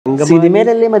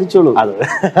സിനിമയിലല്ലേ മരിച്ചോളൂ.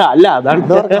 അല്ല, അതാണ്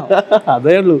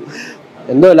അതേ ഉള്ളൂ.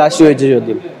 എന്തോ ലാസ്റ്റ് ചോദിച്ച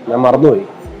ചോദ്യം ഞാൻ മറന്നുപോയി.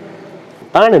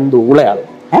 ആണ് എന്തോ ഊളയാണ്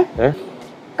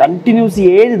കണ്ടിന്യൂസ്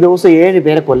 7 ദിവസം 7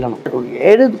 പേരെ കൊല്ലണം.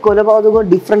 7 കൊലപാതകവും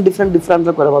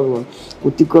ഡിഫറെന്റ് കൊലപാതകമാണ്.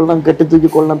 കുത്തിക്കൊള്ളണം,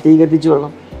 കെട്ടിത്തൂക്കിക്കൊള്ളണം, തീ കത്തിച്ചു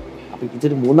കൊള്ളണം. അപ്പൊ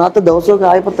ഇതൊരു 3ാമത്തെ ദിവസമൊക്കെ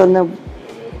ആയപ്പോൾ തന്നെ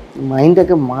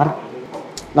മൈൻഡൊക്കെ മാറി.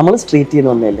 നമ്മൾ സ്ട്രീറ്റ്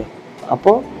ചെയ്യുന്ന ഒന്നല്ലേ.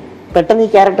 അപ്പോൾ പെട്ടെന്ന്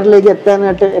ഈ ക്യാരക്ടറിലേക്ക്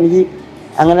എത്താനായിട്ട് എനിക്ക്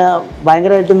അങ്ങനെ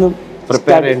ഭയങ്കരമായിട്ടൊന്നും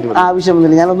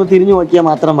ആവശ്യമൊന്നുമില്ല. ഞാനൊന്ന് തിരിഞ്ഞു നോക്കിയാൽ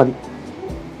മാത്രം മതി.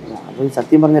 അപ്പോൾ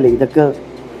സത്യം പറഞ്ഞല്ലേ ഇതൊക്കെ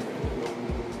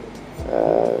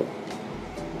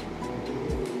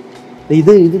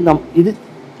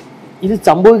ഇത്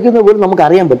സംഭവിക്കുന്ന പോലും നമുക്ക്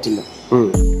അറിയാൻ പറ്റില്ല.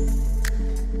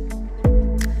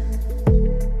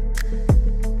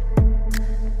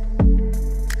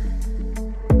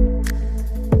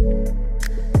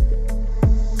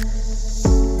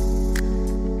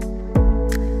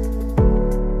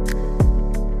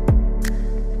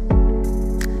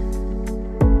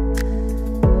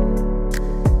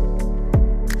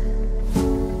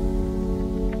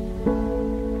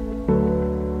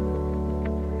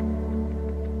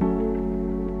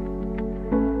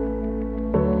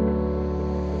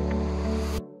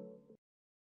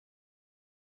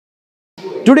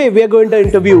 Today we are going to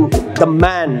interview the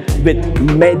man with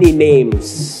many names.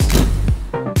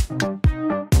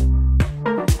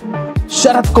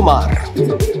 Sharath Kumar,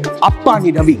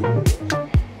 Appani Ravi,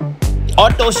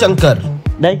 Auto Shankar.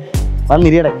 Day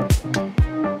വന്നിരിയടേ.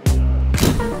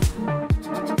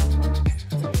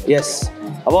 Yes,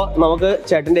 അപ്പോൾ നമുക്ക്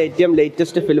ചേട്ടൻ്റെ ഏറ്റവും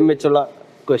ലേറ്റസ്റ്റ് ഫിലിം വെച്ചുള്ള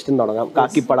ക്വസ്റ്റ്യൻ തുടങ്ങാം.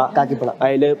 കാക്കിപ്പട.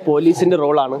 അതിൽ പോലീസിന്റെ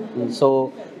റോളാണ്. സോ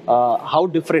ഹൗ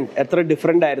ഡിഫറെന്റ്, എത്ര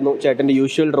ഡിഫറെന്റ് ആയിരുന്നു ചേട്ടൻ്റെ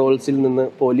യൂഷ്വൽ റോൾസിൽ നിന്ന്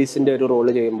പോലീസിന്റെ ഒരു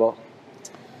റോള് ചെയ്യുമ്പോൾ?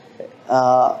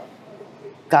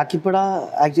 കാക്കിപ്പട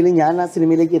ആക്ച്വലി ഞാൻ ആ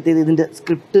സിനിമയിലേക്ക് എത്തിയത് ഇതിന്റെ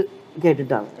സ്ക്രിപ്റ്റ്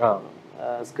കേട്ടിട്ടാണ്.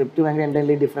 സ്ക്രിപ്റ്റ് ഭയങ്കര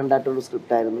എൻ്റെ ഡിഫറെൻ്റ് ആയിട്ടുള്ള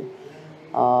സ്ക്രിപ്റ്റ് ആയിരുന്നു.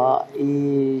 ഈ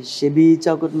ഷെബി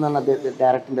ചാക്കോട്ട് എന്നാണ് അദ്ദേഹത്തിൻ്റെ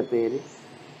ഡയറക്ടറിൻ്റെ പേര്.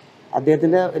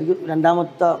 അദ്ദേഹത്തിൻ്റെ എനിക്ക്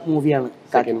 2ാമത്തെ മൂവിയാണ്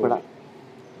കാക്കിപ്പട.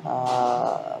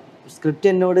 സ്ക്രിപ്റ്റ്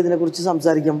എന്നോട് ഇതിനെക്കുറിച്ച്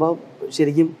സംസാരിക്കുമ്പോൾ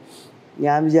ശരിക്കും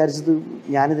ഞാൻ വിചാരിച്ചത്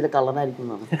ഞാനിതിലെ കള്ളനായിരിക്കും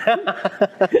എന്നാണ്.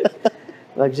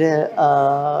 പക്ഷേ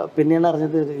പിന്നെയാണ്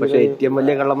അറിഞ്ഞത് ഏറ്റവും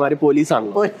വലിയ കള്ളന്മാര് പോലീസാണ്.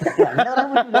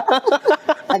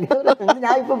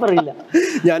 ഞാൻ ഇപ്പം പറയില്ല,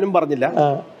 ഞാനും പറഞ്ഞില്ല.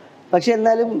 പക്ഷെ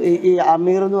എന്നാലും ഈ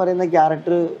അമീർ എന്ന് പറയുന്ന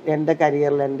ക്യാരക്ടർ എൻ്റെ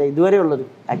കരിയറിൽ, എൻ്റെ ഇതുവരെയുള്ളൊരു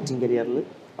ആക്ടിങ് കരിയറിൽ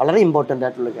വളരെ ഇമ്പോർട്ടൻ്റ്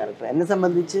ആയിട്ടുള്ള ക്യാരക്ടർ. എന്നെ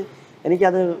സംബന്ധിച്ച്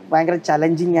എനിക്കത് ഭയങ്കര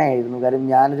ചലഞ്ചിങ് ആയിരുന്നു. കാരണം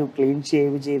ഞാനൊരു ക്ലീൻ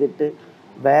ഷേവ് ചെയ്തിട്ട്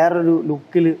വേറൊരു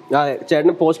ലുക്കിൽ,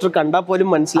 ചേട്ടന് പോസ്റ്റർ കണ്ടാൽ പോലും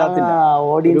മനസ്സിലാത്തില്ല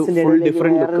ഓഡിയൻസിന്റെ.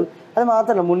 അത്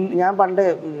മാത്രമല്ല, ഞാൻ പണ്ട്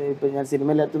ഇപ്പൊ ഞാൻ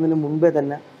സിനിമയിൽ എത്തുന്നതിന് മുൻപേ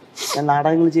തന്നെ ഞാൻ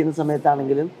നാടകങ്ങൾ ചെയ്യുന്ന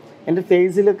സമയത്താണെങ്കിലും എൻ്റെ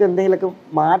ഫേസിലൊക്കെ എന്തെങ്കിലുമൊക്കെ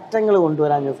മാറ്റങ്ങൾ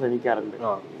കൊണ്ടുവരാൻ ഞാൻ ശ്രമിക്കാറുണ്ട്.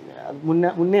 അത്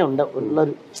മുന്നേ ഉണ്ട്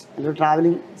ഉള്ളൊരു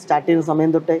ട്രാവലിംഗ് സ്റ്റാർട്ട് ചെയ്യുന്ന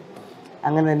സമയം തൊട്ടേ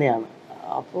അങ്ങനെ തന്നെയാണ്.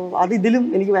 അപ്പോൾ അത് ഇതിലും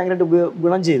എനിക്ക് ഭയങ്കരമായിട്ട്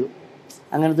ഗുണം ചെയ്തു.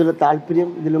 അങ്ങനത്തെ ഒരു താല്പര്യം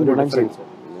ഇതിലും ഗുണം ചെയ്തു.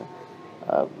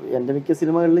 എൻ്റെ മിക്ക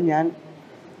സിനിമകളിലും ഞാൻ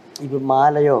ഇപ്പൊ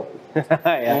മാലയോ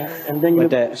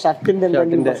എന്തെങ്കിലും ഷർട്ടിന്റെ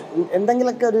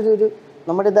എന്തെങ്കിലുമൊക്കെ ഒരു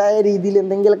നമ്മുടേതായ രീതിയിൽ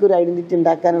എന്തെങ്കിലുമൊക്കെ ഒരു ഐഡന്റിറ്റി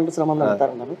ഉണ്ടാക്കാനുള്ള ശ്രമം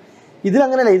നടത്താറുണ്ട്.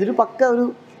 ഇതിലങ്ങനെയല്ല, ഇതൊരു പക്ക ഒരു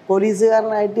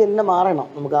പോലീസുകാരനായിട്ട് തന്നെ മാറണം.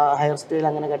 നമുക്ക് ആ ഹെയർ സ്റ്റൈൽ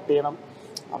അങ്ങനെ കട്ട് ചെയ്യണം.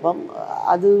 അപ്പം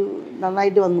അത്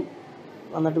നന്നായിട്ട്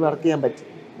വന്നിട്ട് വർക്ക്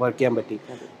ചെയ്യാൻ പറ്റി.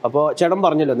 അപ്പോൾ ചേട്ടൻ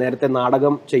പറഞ്ഞല്ലോ നേരത്തെ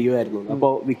നാടകം ചെയ്യുമായിരുന്നു.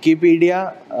 അപ്പോൾ വിക്കിപീഡിയ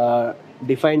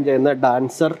ഡിഫൈൻ ചെയ്യുന്ന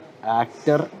dancer,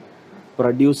 actor,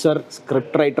 producer,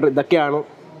 script writer ഇതൊക്കെയാണ്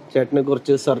ചേട്ടനെ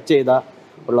കുറിച്ച് സെർച്ച് ചെയ്താൽ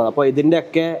ഉള്ളത്. അപ്പോൾ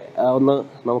ഇതിൻ്റെയൊക്കെ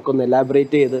നമുക്കൊന്ന്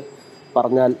എലാബറേറ്റ് ചെയ്ത്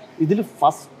പറഞ്ഞാൽ. ഇതിൽ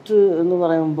ഫസ്റ്റ് എന്ന്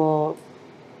പറയുമ്പോൾ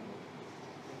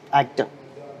ആക്ടർ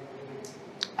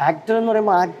എന്ന്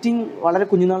പറയുമ്പോൾ ആക്ടിങ് വളരെ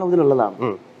കുഞ്ഞുനാൾ മുതലുള്ളതാണ്.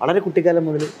 വളരെ കുട്ടിക്കാലം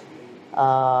മുതൽ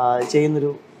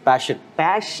ചെയ്യുന്നൊരു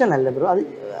പാഷൻ അല്ല ബ്രോ.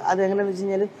 അത് എങ്ങനെയാണെന്ന് വെച്ച്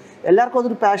കഴിഞ്ഞാൽ എല്ലാവർക്കും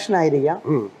അതൊരു പാഷൻ ആയിരിക്കാം.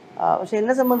 പക്ഷെ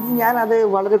എന്നെ സംബന്ധിച്ച് ഞാൻ അത്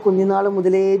വളരെ കുഞ്ഞുനാൾ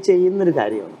മുതലേ ചെയ്യുന്നൊരു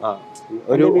കാര്യമാണ്.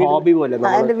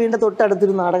 എൻ്റെ വീടിന്റെ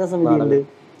തൊട്ടടുത്തൊരു നാടക സമിതി ഉണ്ട്.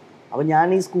 അപ്പൊ ഞാൻ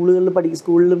ഈ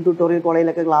സ്കൂളിലും ട്യൂട്ടോറിയൽ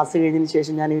കോളേജിലൊക്കെ ക്ലാസ് കഴിഞ്ഞതിന്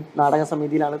ശേഷം ഞാൻ ഈ നാടക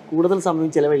സമിതിയിലാണ് കൂടുതൽ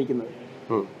സമയം ചെലവഴിക്കുന്നത്.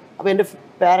 അപ്പൊ എൻ്റെ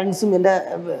പാരൻസും എൻ്റെ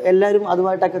എല്ലാവരും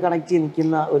അതുമായിട്ടൊക്കെ കണക്ട് ചെയ്ത്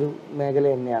നിൽക്കുന്ന ഒരു മേഖല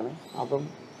തന്നെയാണ്. അപ്പം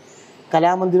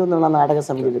കലാമന്ദിരം എന്നുള്ള നാടക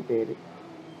സമിതിയുടെ പേര്.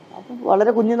 അപ്പം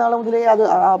വളരെ കുഞ്ഞുനാൾ മുതലേ അത്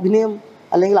അഭിനയം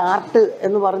അല്ലെങ്കിൽ ആർട്ട്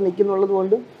എന്ന് പറഞ്ഞ് നിൽക്കുന്നുള്ളത്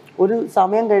കൊണ്ട് ഒരു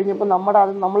സമയം കഴിഞ്ഞപ്പോൾ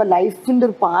നമ്മളെ ലൈഫിന്റെ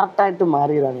ഒരു പാർട്ടായിട്ട്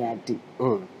മാറിയതാണ് ആക്ടിങ്.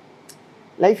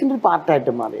 ലൈഫിന്റെ ഒരു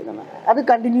പാർട്ടായിട്ട് മാറിയതാണ്. അത്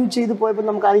കണ്ടിന്യൂ ചെയ്ത് പോയപ്പോൾ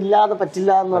നമുക്ക് അതില്ലാതെ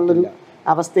പറ്റില്ല എന്നുള്ളൊരു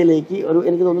അവസ്ഥയിലേക്ക്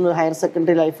എനിക്ക് തോന്നുന്നു ഹയർ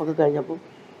സെക്കൻഡറി ലൈഫൊക്കെ കഴിഞ്ഞപ്പോൾ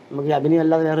നമുക്ക് അഭിനയം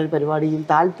അല്ലാതെ വേറൊരു പരിപാടിയും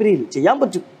താല്പര്യമില്ല. ചെയ്യാൻ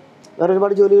പറ്റും, വേറെ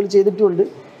ഒരുപാട് ജോലികൾ ചെയ്തിട്ടുമുണ്ട്.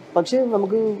 പക്ഷെ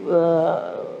നമുക്ക്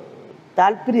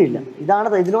താല്പര്യമില്ല.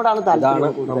 ഇതിനോടാണ്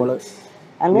താല്പര്യം.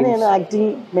 അങ്ങനെയാണ് ആക്ടിങ്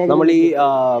മേഖല. നമ്മൾ ഈ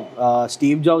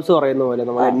സ്റ്റീവ് ജോബ്സ് പറയുന്ന പോലെ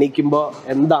നമ്മൾ എണ്ണിക്കുമ്പോൾ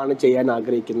എന്താണ് ചെയ്യാൻ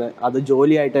ആഗ്രഹിക്കുന്നത് അത്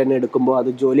ജോലിയായിട്ട് തന്നെ എടുക്കുമ്പോൾ അത്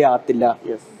ജോലി ആകത്തില്ല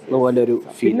അതുപോലെ ഒരു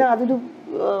പിന്നെ അതൊരു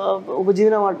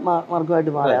ഉപജീവന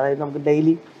മാർഗമായിട്ട് മാറി. അതായത് നമുക്ക്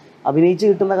ഡെയിലി അഭിനയിച്ച്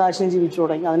കിട്ടുന്ന കാശിനെ ജീവിച്ചു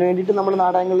തുടങ്ങി. അതിന് വേണ്ടിയിട്ട് നമ്മൾ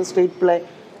നാടകങ്ങളിൽ സ്ട്രീറ്റ് പ്ലേ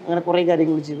അങ്ങനെ കുറേ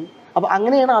കാര്യങ്ങൾ ചെയ്തു. അപ്പം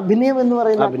അങ്ങനെയാണ് അഭിനയം എന്ന്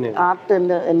പറയുന്ന ആർട്ട്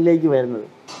എന്നിലേക്ക് വരുന്നത്.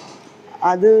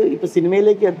 അത് ഇപ്പം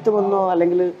സിനിമയിലേക്ക് എത്തുമെന്നോ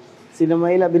അല്ലെങ്കിൽ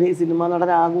സിനിമ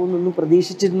നടനാകുമെന്നൊന്നും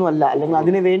പ്രതീക്ഷിച്ചിരുന്നു അല്ല, അല്ലെങ്കിൽ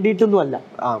അതിന് വേണ്ടിയിട്ടൊന്നും അല്ല.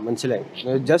 മനസ്സിലായി.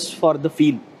 Just for the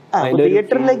feel.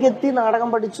 തിയേറ്ററിലേക്ക് എത്തി നാടകം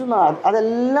പഠിച്ചു,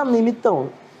 അതെല്ലാം നിമിത്തമാണ്.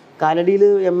 കാലടിയിൽ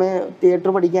MA തിയേറ്റർ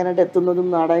പഠിക്കാനായിട്ട് എത്തുന്നതും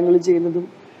നാടകങ്ങൾ ചെയ്യുന്നതും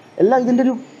എല്ലാം ഇതിൻ്റെ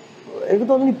ഒരു, എനിക്ക്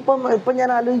തോന്നുന്നു ഇപ്പം ഞാൻ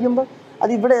ആലോചിക്കുമ്പോൾ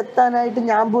അത് ഇവിടെ എത്താനായിട്ട്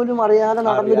ഞാൻ പോലും അറിയാതെ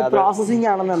നടന്നൊരു പ്രോസസ്സിങ്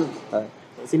ആണെന്നാണ്.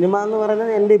 സിനിമ എന്ന്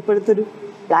പറയുന്നത് എൻ്റെ ഇപ്പോഴത്തെ ഒരു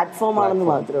പ്ലാറ്റ്ഫോം ആണെന്ന്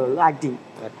മാത്രമേ ഉള്ളൂ. ആക്ടിങ്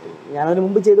ഞാനതിന്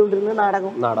മുമ്പ് ചെയ്തുകൊണ്ടിരുന്നത്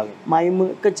നാടകം, മൈമ്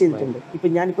ഒക്കെ ചെയ്തിട്ടുണ്ട്. ഇപ്പം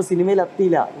ഞാനിപ്പോൾ സിനിമയിൽ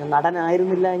എത്തിയില്ല, ഞാൻ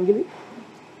നടനായിരുന്നില്ല എങ്കിൽ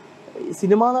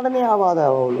സിനിമാ നടനെ ആവാതെ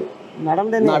ആവുള്ളൂ, നടൻ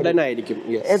തന്നെ ആയിരിക്കും.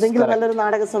 ഏതെങ്കിലും നല്ലൊരു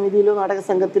നാടക സമിതിയിലോ നാടക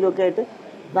സംഘത്തിലോ ഒക്കെ ആയിട്ട്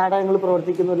നാടകങ്ങൾ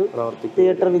പ്രവർത്തിക്കുന്ന ഒരു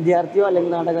തിയേറ്റർ വിദ്യാർത്ഥിയോ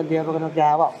അല്ലെങ്കിൽ നാടക അധ്യാപകനോ ഒക്കെ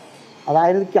ആവാം.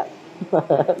 അതായിരിക്കാം.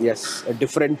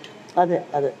 അതെ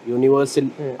അതെ, യൂണിവേഴ്സൽ.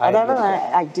 അതാണ്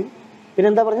ആക്ടിങ്.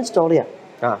 പിന്നെന്താ പറഞ്ഞ സ്റ്റോറിയാണ്.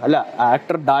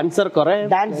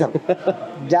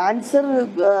 ഡാൻസർ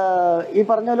ഈ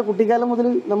പറഞ്ഞ പോലെ കുട്ടിക്കാലം മുതൽ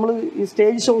നമ്മൾ ഈ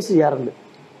സ്റ്റേജ് ഷോസ് ചെയ്യാറുണ്ട്.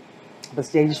 അപ്പൊ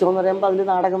സ്റ്റേജ് ഷോ എന്ന് പറയുമ്പോൾ അതിൽ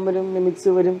നാടകം വരും,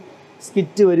 മിമിക്സ് വരും,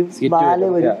 സ്കിറ്റ് വരും, ബാല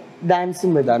വരും,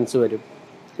 ഡാൻസ് വരും.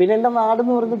 പിന്നെ എൻ്റെ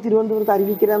നാടെന്ന് പറയുന്നത് തിരുവനന്തപുരത്ത്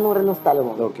അരുവിക്കര എന്ന് പറയുന്ന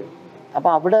സ്ഥലമാണ്. അപ്പൊ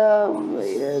അവിടെ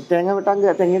തെങ്ങ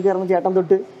കയറുന്ന ചേട്ടൻ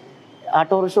തൊട്ട്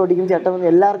ഓട്ടോറിക്ഷ ഓടിക്കുന്ന ചേട്ടൻ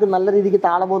എല്ലാവർക്കും നല്ല രീതിക്ക്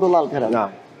താളബോധമുള്ള ആൾക്കാരാണ്.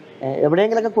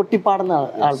 എവിടെയെങ്കിലൊക്കെ കൊട്ടിപ്പാടുന്ന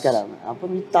ആൾക്കാരാണ്.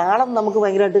 അപ്പം ഈ താളം നമുക്ക്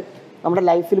ഭയങ്കരമായിട്ട് നമ്മുടെ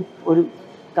ലൈഫിൽ ഒരു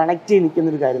കണക്ട് ചെയ്ത്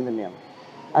നിൽക്കുന്നൊരു കാര്യം തന്നെയാണ്.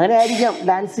 അങ്ങനെ ആയിരിക്കാം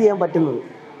ഡാൻസ് ചെയ്യാൻ പറ്റുന്നത്.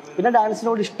 പിന്നെ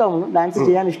ഡാൻസിനോട് ഇഷ്ടമാണ്, ഡാൻസ്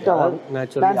ചെയ്യാൻ ഇഷ്ടമാണ്.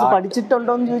 ഡാൻസ്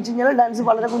പഠിച്ചിട്ടുണ്ടോ എന്ന് ചോദിച്ചു കഴിഞ്ഞാൽ ഡാൻസ്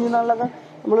വളരെ കുഞ്ഞുനാളിലൊക്കെ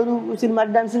നമ്മളൊരു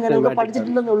സിനിമാറ്റിക് ഡാൻസും കാര്യമൊക്കെ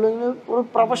പഠിച്ചിട്ടുണ്ടെന്നേ ഉള്ളൂ. ഒരു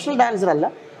പ്രൊഫഷണൽ ഡാൻസർ അല്ല,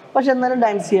 പക്ഷെ എന്നാലും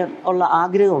ഡാൻസ് ചെയ്യാൻ ഉള്ള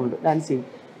ആഗ്രഹമുണ്ട്, ഡാൻസ് ചെയ്യും.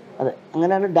 അതെ,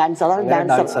 അങ്ങനെയാണ് ഡാൻസ്. അതാണ്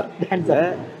ഡാൻസർ.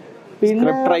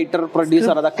 പിന്നെ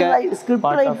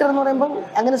സ്ക്രിപ്റ്റ് റൈറ്റർ എന്ന് പറയുമ്പോൾ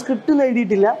അങ്ങനെ സ്ക്രിപ്റ്റ് ഒന്നും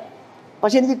എഴുതിയിട്ടില്ല,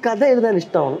 പക്ഷെ എനിക്ക് കഥ എഴുതാൻ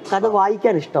ഇഷ്ടമാണ്, കഥ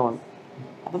വായിക്കാൻ ഇഷ്ടമാണ്.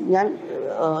 അപ്പം ഞാൻ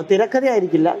തിരക്കഥ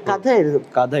ആയിരിക്കില്ല, കഥ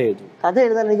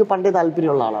എഴുതാൻ എനിക്ക് പണ്ടേ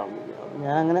താല്പര്യമുള്ള ആളാണ്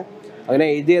ഞാൻ. അങ്ങനെ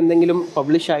എഴുതി എന്തെങ്കിലും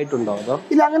പബ്ലിഷ് ആയിട്ടുണ്ടോ? അതോ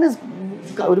ഇല്ല, അങ്ങനെ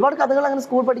ഒരുപാട് കഥകൾ അങ്ങനെ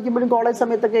സ്കൂൾ പഠിക്കുമ്പോഴും കോളേജ്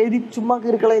സമയത്തൊക്കെ എഴുതി ചുമ്മാ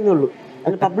കീറിക്കളയുന്നേ ഉള്ളൂ.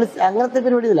 അങ്ങനെ പബ്ലിഷ് അങ്ങനത്തെ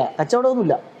പരിപാടി ഇല്ല,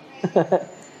 കച്ചവടമൊന്നുമില്ല.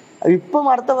 ഇപ്പം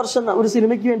അടുത്ത വർഷം ഒരു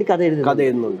സിനിമയ്ക്ക് വേണ്ടി കഥ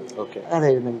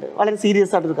എഴുതുന്നുണ്ട്, വളരെ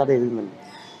സീരിയസ് ആയിട്ടൊരു കഥ എഴുതുന്നുണ്ട്.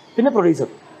 പിന്നെ പ്രൊഡ്യൂസർ,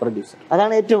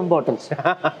 അതാണ് ഏറ്റവും ഇമ്പോർട്ടൻസ്.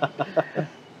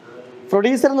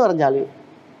 പ്രൊഡ്യൂസർ എന്ന് പറഞ്ഞാൽ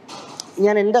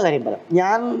ഞാൻ എൻ്റെ കാര്യം പറയാം.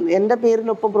 എൻ്റെ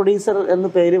പേരിനൊപ്പം പ്രൊഡ്യൂസർ എന്ന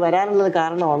പേര് വരാനുള്ളത്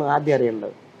കാരണമാണ് ആദ്യം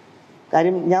അറിയേണ്ടത്.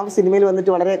 കാര്യം ഞാൻ സിനിമയിൽ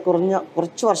വന്നിട്ട് വളരെ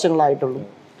കുറച്ച് വർഷങ്ങളായിട്ടുള്ളൂ.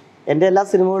 എൻ്റെ എല്ലാ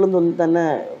സിനിമകളും തന്നെ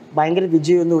ഭയങ്കര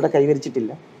വിജയമൊന്നും ഇവിടെ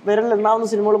കൈവരിച്ചിട്ടില്ല. വിരലിലെണ്ണാവുന്ന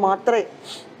സിനിമകൾ മാത്രമേ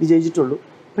വിജയിച്ചിട്ടുള്ളൂ.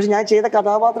 പക്ഷെ ഞാൻ ചെയ്ത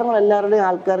കഥാപാത്രങ്ങൾ എല്ലാവരുടെയും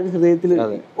ആൾക്കാർക്ക് ഹൃദയത്തിൽ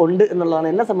ഉണ്ട് എന്നുള്ളതാണ്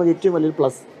എന്നെ സംബന്ധിച്ച് ഏറ്റവും വലിയൊരു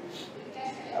പ്ലസ്.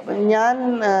 അപ്പം ഞാൻ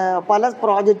പല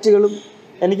പ്രോജക്റ്റുകളും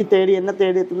എന്നെ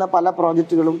തേടിയെത്തുന്ന പല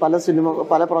പ്രോജക്റ്റുകളും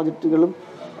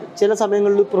ചില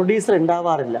സമയങ്ങളിൽ പ്രൊഡ്യൂസർ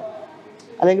ഉണ്ടാവാറില്ല,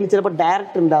 അല്ലെങ്കിൽ ചിലപ്പോൾ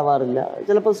ഡയറക്ടർ ഉണ്ടാവാറില്ല,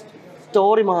 ചിലപ്പോൾ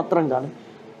സ്റ്റോറി മാത്രം കാണും.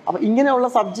 അപ്പം ഇങ്ങനെയുള്ള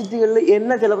സബ്ജക്റ്റുകളിൽ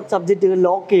എന്നെ ചില സബ്ജക്റ്റുകൾ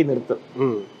ലോക്ക് ചെയ്ത് നിർത്തും.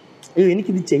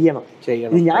 എനിക്കിത് ചെയ്യണം,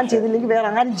 ഇത് ഞാൻ ചെയ്തില്ലെങ്കിൽ വേറെ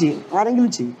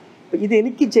ആരെങ്കിലും ചെയ്യും. ഇത്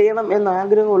എനിക്ക് ചെയ്യണം എന്ന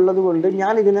ആഗ്രഹം ഉള്ളത് കൊണ്ട്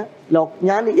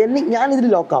ഞാനിതിൽ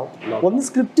ലോക്കാവും. ഒന്ന്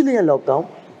സ്ക്രിപ്റ്റിൽ ഞാൻ ലോക്കാവും,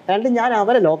 രണ്ട് ഞാൻ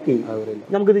അവരെ ലോക്ക് ചെയ്യും.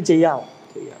 നമുക്കിത് ചെയ്യാം,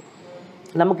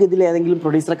 നമുക്കിതിൽ ഏതെങ്കിലും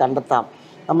പ്രൊഡ്യൂസറെ കണ്ടെത്താം,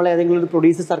 നമ്മളേതെങ്കിലും ഒരു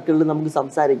പ്രൊഡ്യൂസർ സർക്കിളിൽ നമുക്ക്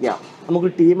സംസാരിക്കാം,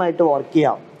 നമുക്കൊരു ടീമായിട്ട് വർക്ക്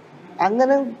ചെയ്യാം.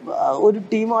 അങ്ങനെ ഒരു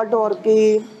ടീമായിട്ട് വർക്ക്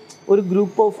ചെയ്യുകയും ഒരു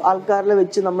ഗ്രൂപ്പ് ഓഫ് ആൾക്കാരെ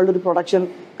വെച്ച് നമ്മളുടെ ഒരു പ്രൊഡക്ഷൻ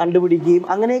കണ്ടുപിടിക്കുകയും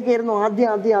അങ്ങനെയൊക്കെയായിരുന്നു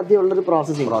ആദ്യം ഉള്ളൊരു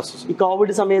പ്രോസസ്സിങ്. ഈ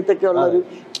കോവിഡ് സമയത്തൊക്കെ ഉള്ളൊരു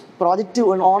പ്രോജക്റ്റ്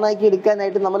ഓണാക്കി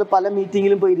എടുക്കാനായിട്ട് നമ്മൾ പല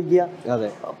മീറ്റിങ്ങിലും പോയിരിക്കുക,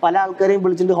 പല ആൾക്കാരെയും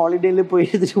വിളിച്ചിട്ട് ഹോളിഡേയിൽ പോയി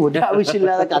ഒരു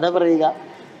ആവശ്യമില്ലാതെ കഥ പറയുക.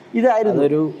 ഇതായിരുന്നു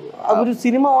ഒരു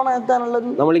സിനിമ ഓണാക്കാനുള്ളൊരു,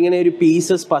 നമ്മളിങ്ങനെ ഒരു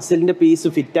പസിലിന്റെ പീസ്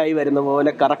ഫിറ്റായി വരുന്ന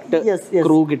പോലെ കറക്റ്റ്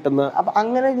ക്രൂ കിട്ടുന്ന. അപ്പം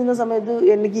അങ്ങനെ ഇരുന്ന സമയത്ത്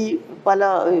എനിക്ക് പല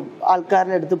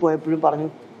ആൾക്കാരുടെ അടുത്ത് പോയപ്പോഴും പറഞ്ഞു,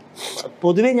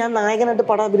 പൊതുവെ ഞാൻ നായകനായിട്ട്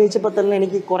പടം അഭിനയിച്ചപ്പോൾ തന്നെ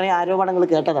എനിക്ക് കുറേ ആരോപണങ്ങൾ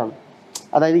കേട്ടതാണ്.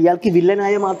 അതായത് ഇയാൾക്ക്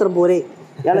വില്ലനായ മാത്രം പോരെ,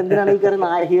 ഇയാൾ എന്തിനാണ് ഈ കാര്യം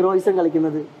ഹീറോയിസം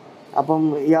കളിക്കുന്നത്, അപ്പം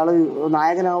ഇയാൾ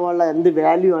നായകനാവാനുള്ള എന്ത്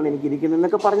വാല്യൂ ആണ് എനിക്ക് ഇരിക്കുന്നത്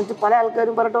എന്നൊക്കെ പറഞ്ഞിട്ട് പല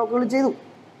ആൾക്കാരും പല ടോക്കുകൾ ചെയ്തു.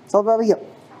 സ്വാഭാവികം.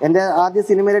 എൻ്റെ ആദ്യ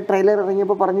സിനിമയിലെ ട്രെയിലർ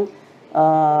ഇറങ്ങിയപ്പോൾ പറഞ്ഞു,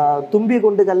 തുമ്പിയെ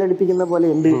കൊണ്ട് കല്ലടിപ്പിക്കുന്ന പോലെ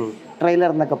ഉണ്ട് ട്രെയിലർ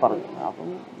എന്നൊക്കെ പറഞ്ഞു. അപ്പം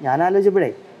ഞാൻ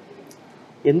ആലോചിച്ചപ്പോഴേ,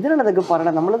 എന്തിനാണ് ഇതൊക്കെ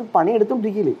പറയണത്? നമ്മളത്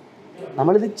പണിയെടുത്തോണ്ടിരിക്കില്ലേ,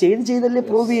 നമ്മളിത് ചെയ്തല്ലേ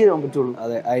പ്രൂവ് ചെയ്യാൻ പറ്റുള്ളൂ.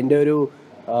 അതെ, അതിൻ്റെ ഒരു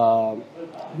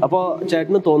അപ്പോൾ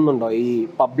ചേട്ടന് തോന്നുന്നുണ്ടോ ഈ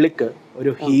പബ്ലിക്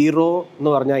ഒരു ഹീറോ എന്ന്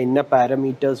പറഞ്ഞാൽ ഇന്ന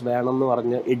പാരാമീറ്റേഴ്സ് വേണം എന്ന്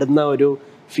പറഞ്ഞ് ഇടുന്ന ഒരു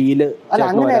ഫീല്? അല്ല,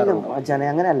 അങ്ങനെയല്ല അച്ഛനെ,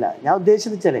 അങ്ങനെയല്ല ഞാൻ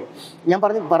ഉദ്ദേശിച്ചത്. വെച്ചാലേ ഞാൻ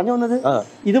പറഞ്ഞു വന്നത്,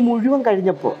 ഇത് മുഴുവൻ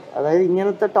കഴിഞ്ഞപ്പോൾ, അതായത്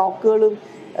ഇങ്ങനത്തെ ടോക്കുകളും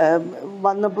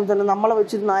വന്നപ്പോൾ തന്നെ നമ്മളെ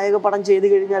വെച്ചൊരു നായക പടം ചെയ്ത്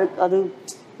കഴിഞ്ഞാൽ അത്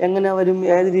എങ്ങനെ വരും,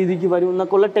 ഏത് രീതിക്ക് വരും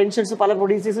എന്നൊക്കെ ഉള്ള ടെൻഷൻസ് പല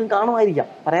പ്രൊഡ്യൂസേഴ്സും കാണുമായിരിക്കാം,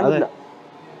 പറയാൻ പറ്റില്ല.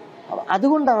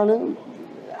 അതുകൊണ്ടാണ്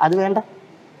അത് വേണ്ട,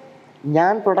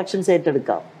 ഞാൻ പ്രൊഡക്ഷൻസ്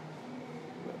ഏറ്റെടുക്കാം.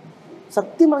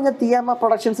 സത്യം പറഞ്ഞാൽ തിയാമ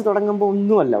പ്രൊഡക്ഷൻസ് തുടങ്ങുമ്പോൾ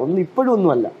ഇപ്പോഴും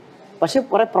ഒന്നുമല്ല. പക്ഷെ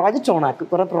കുറെ പ്രോജക്റ്റ് ഓണാക്കും,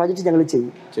 കുറെ പ്രോജക്റ്റ് ഞങ്ങൾ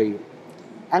ചെയ്യും.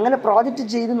 അങ്ങനെ പ്രോജക്റ്റ്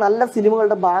ചെയ്ത് നല്ല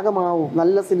സിനിമകളുടെ ഭാഗമാവും,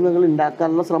 നല്ല സിനിമകൾ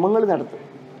ഉണ്ടാക്കാനുള്ള ശ്രമങ്ങൾ നടത്തും.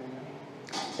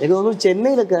 എനിക്ക് തോന്നുന്നു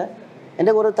ചെന്നൈയിലൊക്കെ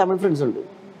എൻ്റെ കുറേ തമിഴ് ഫ്രണ്ട്സ് ഉണ്ട്,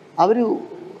 അവർ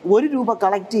 ₹1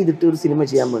 കളക്ട് ചെയ്തിട്ട് ഒരു സിനിമ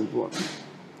ചെയ്യാൻ വേണ്ടി പോവാണ്.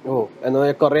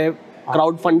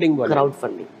 ക്രൗഡ് ഫണ്ടിങ്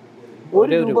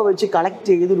 ₹1 വെച്ച് കളക്ട്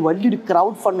ചെയ്ത് ഒരു വലിയൊരു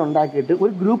ക്രൗഡ് ഫണ്ട് ഉണ്ടാക്കിയിട്ട്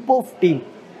ഒരു ഗ്രൂപ്പ് ഓഫ് ടീം,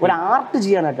 ഒരു ആർട്ട്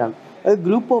ചെയ്യാനായിട്ടാണ്,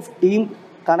 ഗ്രൂപ്പ് ഓഫ് ടീം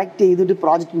കണക്ട് ചെയ്തിട്ട്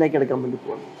പ്രോജക്റ്റ് ഉണ്ടാക്കി എടുക്കാൻ വേണ്ടി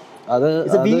പോവാണ്.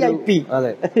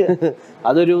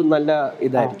 അതൊരു നല്ല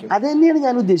ഇതായിരിക്കും. അത് തന്നെയാണ്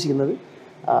ഞാൻ ഉദ്ദേശിക്കുന്നത്.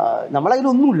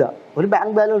 നമ്മളതിലൊന്നുമില്ല, ഒരു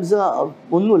ബാങ്ക് ബാലൻസ്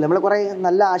ഒന്നുമില്ല. നമ്മളെ കുറേ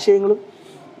നല്ല ആശയങ്ങളും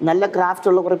നല്ല ക്രാഫ്റ്റ്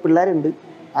ഉള്ള കുറേ പിള്ളേരുണ്ട്,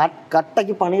 ആ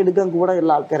കട്ടയ്ക്ക് പണിയെടുക്കാൻ കൂടെ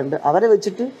ഉള്ള ആൾക്കാരുണ്ട്. അവരെ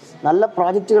വെച്ചിട്ട് നല്ല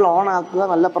പ്രോജക്റ്റുകൾ ഓൺ ആക്കുക,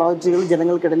 നല്ല പ്രോജക്റ്റുകൾ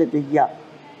ജനങ്ങൾക്കിടയിൽ എത്തിക്കുക.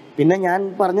 പിന്നെ ഞാൻ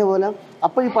പറഞ്ഞ പോലെ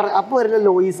അപ്പോൾ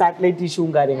വരില്ലല്ലോ ഈ സാറ്റലൈറ്റ്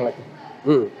ഇഷ്യൂവും കാര്യങ്ങളൊക്കെ,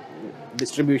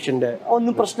 ഡിസ്ട്രിബ്യൂഷൻ്റെ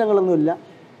ഒന്നും പ്രശ്നങ്ങളൊന്നുമില്ല.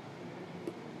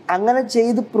 അങ്ങനെ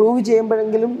ചെയ്ത് പ്രൂവ്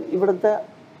ചെയ്യുമ്പോഴെങ്കിലും ഇവിടുത്തെ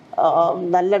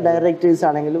നല്ല ഡയറക്ടേഴ്സ്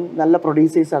ആണെങ്കിലും നല്ല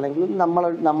പ്രൊഡ്യൂസേഴ്സ് ആണെങ്കിലും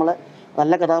നമ്മളെ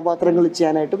നല്ല കഥാപാത്രങ്ങൾ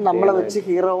ചെയ്യാനായിട്ടും നമ്മളെ വെച്ച്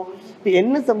ഹീറോ.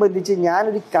 എന്നെ സംബന്ധിച്ച്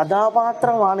ഞാനൊരു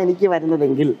കഥാപാത്രമാണ് എനിക്ക്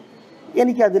വരുന്നതെങ്കിൽ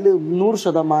എനിക്കതിൽ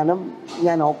 100%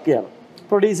 ഞാൻ ഓക്കെയാണ്,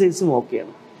 പ്രൊഡ്യൂസേഴ്സും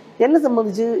ഓക്കെയാണ്. എന്നെ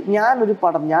സംബന്ധിച്ച്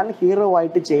ഞാൻ ഹീറോ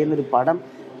ആയിട്ട് ചെയ്യുന്നൊരു പടം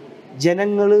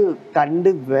ജനങ്ങൾ കണ്ട്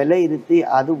വിലയിരുത്തി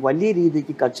അത് വലിയ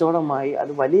രീതിക്ക് കച്ചവടമായി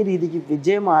അത് വലിയ രീതിക്ക്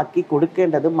വിജയമാക്കി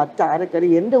കൊടുക്കേണ്ടത്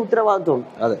മറ്റാരക്കാരും എൻ്റെ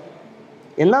ഉത്തരവാദിത്വമാണ്.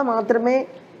 എന്നാൽ മാത്രമേ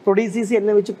പ്രൊഡ്യൂസേഴ്സ്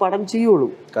എന്നെ വെച്ച് പടം ചെയ്യുള്ളൂ,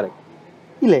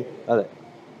 ഇല്ലേ?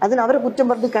 അതിന് അവരെ കുറ്റം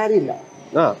പറഞ്ഞിട്ട് കാര്യമില്ല.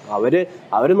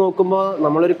 അവര് നോക്കുമ്പോ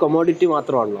നമ്മളൊരു കൊമോഡിറ്റി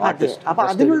മാത്രമാണല്ലോ. അപ്പൊ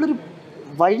അതിനുള്ളൊരു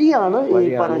വഴിയാണ് ഈ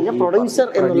പറഞ്ഞ പ്രൊഡ്യൂസർ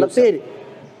എന്നുള്ള പേര്.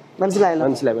 മനസ്സിലായി.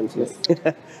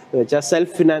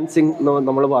 സെൽഫ് ഫിനാൻസിങ്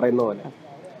നമ്മൾ പറയുന്ന പോലെ.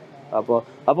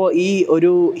 അപ്പോൾ ഈ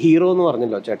ഒരു ഹീറോ എന്ന്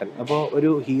പറഞ്ഞല്ലോ ചേട്ടൻ, അപ്പോൾ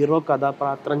ഒരു ഹീറോ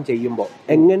കഥാപാത്രം ചെയ്യുമ്പോൾ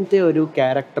എങ്ങനത്തെ ഒരു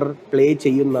ക്യാരക്ടർ പ്ലേ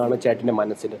ചെയ്യുന്നതാണ് ചേട്ടൻ്റെ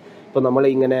മനസ്സിൽ? ഇപ്പോൾ നമ്മൾ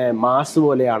ഇങ്ങനെ മാസ്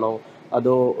പോലെയാണോ,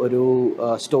 അതോ ഒരു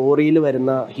സ്റ്റോറിയിൽ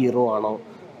വരുന്ന ഹീറോ ആണോ,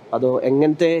 അതോ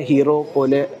എങ്ങനത്തെ ഹീറോ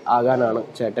പോലെ ആകാനാണ്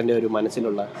ചേട്ടൻ്റെ ഒരു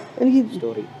മനസ്സിലുള്ള എനിക്ക്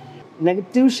സ്റ്റോറി?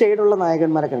 നെഗറ്റീവ് ഷെയ്ഡുള്ള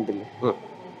നായകന്മാരെ കണ്ടില്ലേ?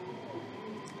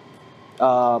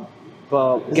 ഇപ്പോൾ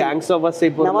ഗാങ്സ് ഓഫ്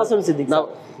വസൈപൂർ, നവാസുദ്ദീൻ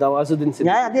സിദ്ദീഖ്.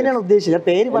 ഞാൻ അതിനാണ് ഉദ്ദേശിച്ചത്,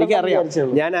 പേര് എനിക്കറിയാം.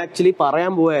 ഞാൻ ആക്ച്വലി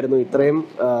പറയാൻ പോവായിരുന്നു, ഇത്രയും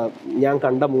ഞാൻ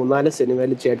കണ്ട 3-4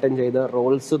 സിനിമയിൽ ചേട്ടൻ ചെയ്ത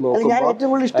റോൾസ് നോക്കുമ്പോൾ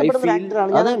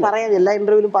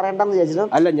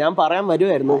അല്ല, ഞാൻ പറയാൻ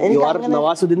വരുമായിരുന്നു, you are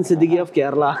Nawazuddin Siddiqui of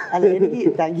Kerala.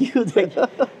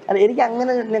 എനിക്ക്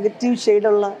അങ്ങനെ നെഗറ്റീവ്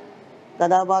ഷെയ്ഡുള്ള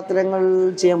കഥാപാത്രങ്ങൾ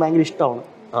ചെയ്യാൻ ഭയങ്കര ഇഷ്ടമാണ്.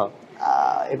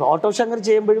 ഇപ്പൊ ഓട്ടോ ശങ്കർ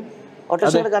ചെയ്യുമ്പോഴും, ഓട്ടോ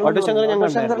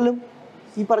ശങ്കറിലും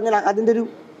ഈ പറഞ്ഞ അതിൻ്റെ ഒരു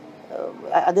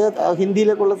അത്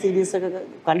ഹിന്ദിയിലേക്കുള്ള സീരീസ് ഒക്കെ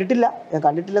ഞാൻ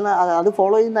കണ്ടിട്ടില്ലെന്ന് അത്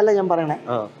ഫോളോ ചെയ്യുന്നല്ല ഞാൻ പറയണേ.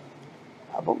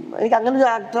 അപ്പം എനിക്ക് അങ്ങനെ ഒരു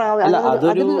ആക്ടർ,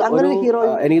 അങ്ങനെ ഒരു ഹീറോ,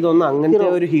 എനിക്ക് തോന്നുന്നു അങ്ങനത്തെ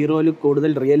ഒരു ഹീറോയിൽ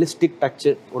കൂടുതൽ റിയലിസ്റ്റിക്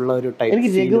ടച്ച് ഉള്ള ഒരു ടൈപ്പ്.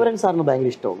 എനിക്ക് രഘുവരൻ സാറിന്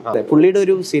ഭയങ്കര ഇഷ്ടമാണ്. പുള്ളിയുടെ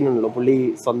ഒരു സീനുണ്ടല്ലോ, പുള്ളി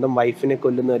സ്വന്തം വൈഫിനെ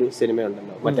കൊല്ലുന്ന ഒരു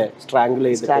സിനിമയുണ്ടല്ലോ, മറ്റേ സ്ട്രാങ്കിൾ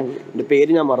ചെയ്തിട്ട്,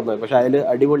 പേര് ഞാൻ മറന്നുപോയി, പക്ഷെ അതിൽ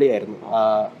അടിപൊളിയായിരുന്നു.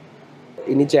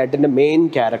 ഇനി ചേട്ടന്റെ മെയിൻ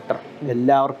ക്യാരക്ടർ,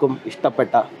 എല്ലാവർക്കും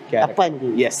ഇഷ്ടപ്പെട്ട ക്യാരക്ടർ,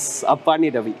 യെസ്, അപ്പാനി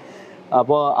രവി.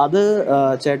 അപ്പോൾ അത്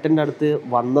ചേട്ടൻ്റെ അടുത്ത്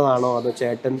വന്നതാണോ, അതോ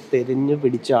ചേട്ടൻ തിരിഞ്ഞു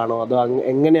പിടിച്ചാണോ, അതോ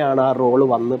എങ്ങനെയാണ് ആ റോള്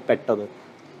വന്ന് പെട്ടത്?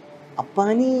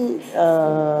 അപ്പാനി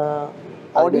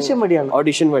ഓഡിഷൻ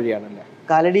വഴിയാണല്ലേ.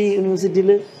 കാലടി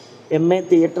യൂണിവേഴ്സിറ്റിയിൽ MA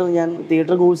തിയേറ്റർ, ഞാൻ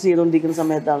തിയേറ്റർ കോഴ്സ് ചെയ്തുകൊണ്ടിരിക്കുന്ന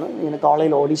സമയത്താണ് ഇങ്ങനെ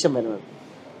കോളേജിൽ ഓഡിഷൻ വരുന്നത്.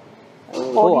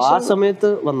 ആ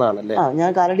സമയത്ത് വന്നതാണല്ലേ? ഞാൻ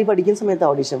കാലടി പഠിക്കുന്ന സമയത്ത്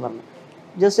ഓഡിഷൻ വന്നു.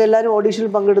 ജസ്റ്റ് എല്ലാവരും ഓഡിഷനിൽ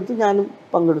പങ്കെടുത്തു, ഞാനും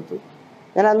പങ്കെടുത്തു.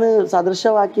 ഞാൻ അന്ന്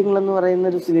സദൃശവാക്യങ്ങൾ എന്ന് പറയുന്ന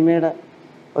ഒരു സിനിമയുടെ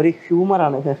ഒരു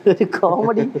ഹ്യൂമറാണ്, ഒരു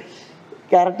കോമഡി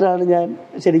ക്യാരക്ടറാണ് ഞാൻ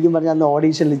ശരിക്കും പറഞ്ഞാൽ അന്ന്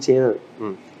ഓഡീഷനിൽ ചെയ്തത്.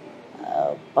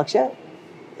 പക്ഷെ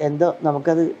എന്തോ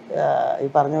നമുക്കത് ഈ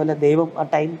പറഞ്ഞ പോലെ ദൈവം ആ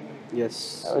ടൈം,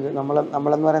 ഒരു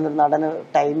നമ്മളെന്ന് പറയുന്ന ഒരു നടന്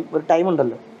ഒരു ടൈം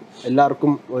ഉണ്ടല്ലോ,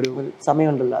 എല്ലാവർക്കും ഒരു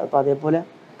സമയമുണ്ടല്ലോ. അപ്പോൾ അതേപോലെ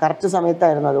കറക്റ്റ്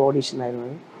സമയത്തായിരുന്നു അത്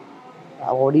ഓഡീഷനായിരുന്നത്. ആ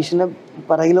ഓഡീഷന്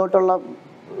പിറകിലോട്ടുള്ള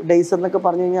ഡേയ്സ് എന്നൊക്കെ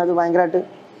പറഞ്ഞു കഴിഞ്ഞാൽ അത് ഭയങ്കരമായിട്ട്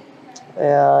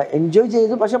എൻജോയ്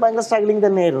ചെയ്തു. പക്ഷെ ഭയങ്കര സ്ട്രഗ്ലിംഗ്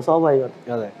തന്നെയായിരുന്നു,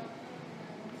 സ്വാഭാവികമായിട്ട്.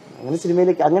 അങ്ങനെ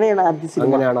സിനിമയിലേക്ക് അങ്ങനെയാണ്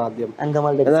ആദ്യം.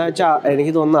 അങ്കമാലിയുടെ. എന്താ വെച്ചാൽ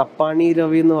എനിക്ക് തോന്നുന്നു അപ്പാണി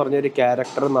രവി എന്ന് പറഞ്ഞൊരു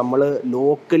ക്യാരക്ടർ നമ്മൾ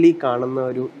ലോക്കലി കാണുന്ന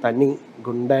ഒരു തനി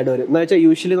ഗുണ്ടയുടെ ഒരു, എന്താ വെച്ചാൽ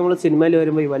യൂഷ്വലി നമ്മൾ സിനിമയിൽ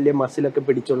വരുമ്പോൾ ഈ വലിയ മസിലൊക്കെ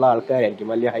പിടിച്ചുള്ള ആൾക്കാരായിരിക്കും,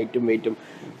 വലിയ ഹൈറ്റും വെയിറ്റും.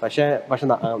 പക്ഷെ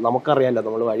നമുക്കറിയാമല്ലോ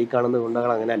നമ്മൾ വഴി കാണുന്ന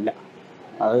ഗുണ്ടകൾ അങ്ങനെയല്ല.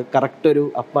 അത് കറക്റ്റ് ഒരു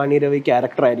അപ്പാണി രവി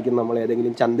ക്യാരക്ടർ ആയിരിക്കും നമ്മൾ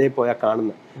ഏതെങ്കിലും ചന്തയിൽ പോയാൽ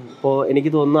കാണുന്നത്. അപ്പോൾ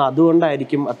എനിക്ക് തോന്നുന്നു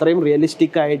അതുകൊണ്ടായിരിക്കും അത്രയും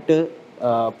റിയലിസ്റ്റിക് ആയിട്ട്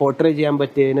പോർട്രേ ചെയ്യാൻ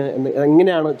പറ്റിയതിന്.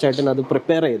 എങ്ങനെയാണ് ചേട്ടൻ അത്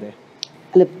പ്രിപ്പയർ ചെയ്തത്?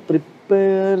 അല്ല,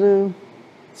 പ്രിപ്പയർ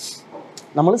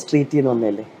നമ്മൾ സ്ട്രീറ്റിൽ നിന്ന്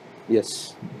വന്നതല്ലേ. യെസ്.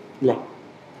 അല്ലേ,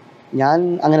 ഞാൻ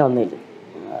അങ്ങനെ വന്നതല്ലേ.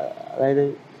 അതായത്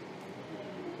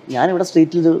ഞാനിവിടെ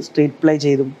സ്ട്രീറ്റ് പ്ലേ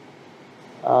ചെയ്തും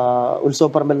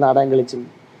ഉത്സവപ്പറമ്പിൽ നാടകം കളിച്ചും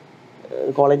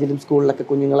കോളേജിലും സ്കൂളിലൊക്കെ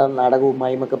കുഞ്ഞുങ്ങളെ നാടകവും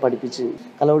മൈമൊക്കെ പഠിപ്പിച്ച്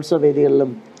കലോത്സവ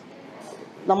വേദികളിലും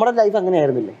നമ്മുടെ ലൈഫ്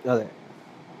അങ്ങനെയായിരുന്നില്ലേ. അതെ.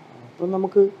 അപ്പം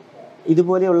നമുക്ക്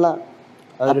ഇതുപോലെയുള്ള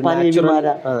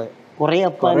അപ്പാനിമാരെ കുറേ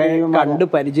കണ്ട്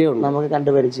പരിചയമുണ്ട്, നമുക്ക്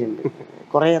കണ്ടു പരിചയമുണ്ട്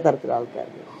കുറേ തരത്തിലുള്ള ആൾക്കാർ.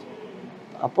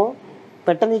 അപ്പോൾ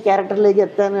പെട്ടെന്ന് ഈ ക്യാരക്ടറിലേക്ക്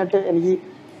എത്താനായിട്ട് എനിക്ക്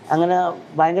അങ്ങനെ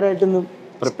ഭയങ്കരമായിട്ടൊന്നും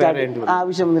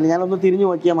ആവശ്യമൊന്നുമില്ല. ഞാനൊന്ന് തിരിഞ്ഞു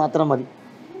നോക്കിയാൽ മാത്രം മതി.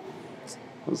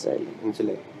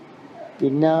 മനസ്സിലായി.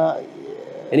 പിന്നെ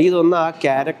എനിക്ക് തോന്നുന്നു ആ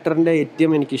ക്യാരക്ടറിൻ്റെ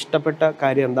ഏറ്റവും എനിക്ക് ഇഷ്ടപ്പെട്ട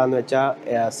കാര്യം എന്താണെന്ന്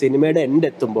വെച്ചാൽ സിനിമയുടെ എൻഡ്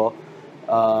എത്തുമ്പോൾ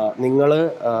നിങ്ങൾ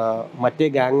മറ്റേ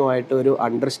ഗാങ്ങുമായിട്ട് ഒരു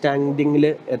അണ്ടർസ്റ്റാൻഡിങ്ങിൽ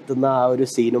എത്തുന്ന ആ ഒരു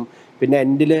സീനും, പിന്നെ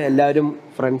എൻഡിൽ എല്ലാവരും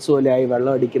ഫ്രണ്ട്സ് പോലെയായി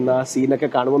വെള്ളം അടിക്കുന്ന ആ സീനൊക്കെ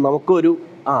കാണുമ്പോൾ നമുക്കൊരു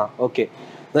ഓക്കെ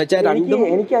എന്ന് വെച്ചാൽ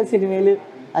എനിക്ക് ആ സിനിമയിൽ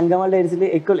അങ്കമാലി ഡയറീസിൽ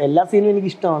എല്ലാ സീനും എനിക്ക്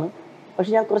ഇഷ്ടമാണ്.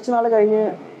 പക്ഷെ ഞാൻ കുറച്ച് നാൾ കഴിഞ്ഞ്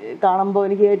കാണുമ്പോൾ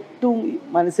എനിക്ക് ഏറ്റവും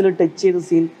മനസ്സിൽ ടച്ച് ചെയ്ത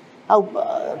സീൻ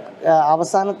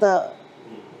അവസാനത്തെ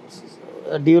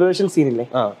ഡ്യൂറേഷൻ സീനില്ലേ,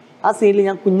 ആ സീനിൽ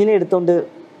ഞാൻ കുഞ്ഞിനെ എടുത്തോണ്ട്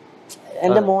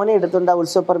എൻ്റെ മോനെ എടുത്തോണ്ട് ആ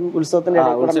ഉത്സവത്തിന്റെ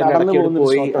ഇടയിൽ കൂടെ നടന്നു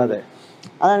പോകുന്ന,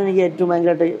 അതാണ് എനിക്ക് ഏറ്റവും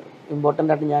ഭയങ്കരമായിട്ട്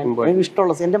ഇമ്പോർട്ടൻ്റ് ആയിട്ട് എനിക്ക്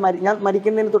ഇഷ്ടമുള്ള സീൻ. ഞാൻ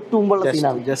മരിക്കുന്നതിന് തൊട്ട് മുമ്പുള്ള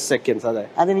സീനാണ്.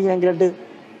 അതെനിക്ക് ഭയങ്കരമായിട്ട്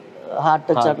ഹാർട്ട്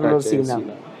ടച്ച് ആയിട്ടുള്ള ഒരു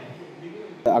സീനാണ്.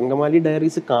 അങ്കമാലി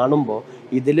ഡയറീസ് കാണുമ്പോൾ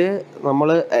ഇതിൽ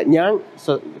ഞാൻ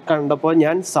കണ്ടപ്പോൾ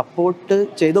ഞാൻ സപ്പോർട്ട്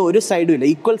ചെയ്ത ഒരു സൈഡും ഇല്ല,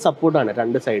 ഈക്വൽ സപ്പോർട്ടാണ്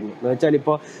രണ്ട് സൈഡിനും. എന്ന് വെച്ചാൽ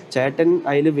ഇപ്പോൾ ചേട്ടൻ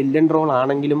അതിൽ വില്ലൻ റോൾ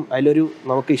ആണെങ്കിലും അതിലൊരു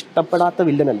നമുക്ക് ഇഷ്ടപ്പെടാത്ത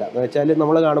വില്ലനല്ല. എന്ന് വെച്ചാൽ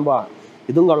നമ്മൾ കാണുമ്പോൾ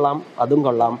ഇതും കൊള്ളാം അതും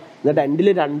കൊള്ളാം, എന്നിട്ട് എൻഡിൽ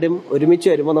രണ്ടും ഒരുമിച്ച്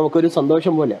വരുമ്പോൾ നമുക്കൊരു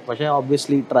സന്തോഷം പോലെ. പക്ഷേ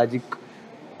ഒബ്വിയസ്ലി ട്രാജിക്,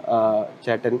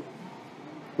 ചേട്ടൻ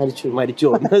മരിച്ചു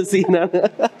പോകുന്ന സീനാണ്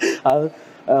അത്.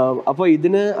 അപ്പൊ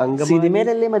ഇതിന്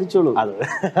സിനിമയിലല്ലേ മരിച്ചോളൂ,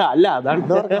 അല്ല അതാണ്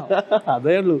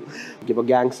അതേ ഉള്ളൂ. ഇപ്പൊ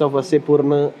ഗാങ്സ് ഓഫ്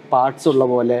വസൈപൂറിന് പാർട്സ് ഉള്ള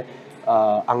പോലെ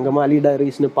അങ്കമാലി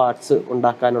ഡയറീസിന് പാർട്സ്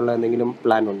ഉണ്ടാക്കാനുള്ള എന്തെങ്കിലും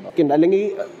പ്ലാൻ ഉണ്ടോ? അല്ലെങ്കിൽ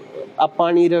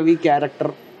അപ്പാണി രവി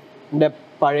ക്യാരക്ടറിന്റെ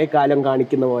പഴയ കാലം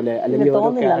കാണിക്കുന്ന പോലെ, അല്ലെങ്കിൽ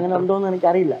അങ്ങനെ ഉണ്ടോന്ന് എനിക്ക്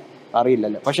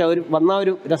അറിയില്ലല്ലോ. പക്ഷെ വന്ന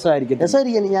ഒരു രസമായിരിക്കും,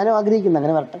 ഞാനും ആഗ്രഹിക്കുന്നു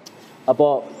അങ്ങനെ വരട്ടെ.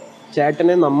 അപ്പോൾ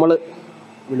ചേട്ടനെ നമ്മൾ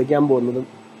വിളിക്കാൻ പോകുന്നതും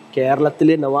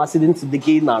കേരളത്തിലെ നവാസുദ്ദീൻ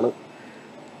സിദ്ദിഖി എന്നാണ്.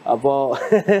 അപ്പോൾ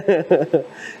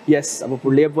അപ്പോൾ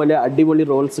പുള്ളിയെ പോലെ അടിപൊളി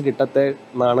റോൾസ് കിട്ടത്തെ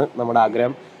എന്നാണ് നമ്മുടെ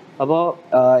ആഗ്രഹം. അപ്പോൾ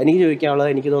എനിക്ക് ചോദിക്കാനുള്ളത്,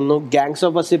 എനിക്ക് തോന്നുന്നു ഗാങ്സ്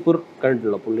ഓഫ് വസൈപൂർ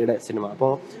കണ്ടിട്ടുള്ളൂ പുള്ളിയുടെ സിനിമ.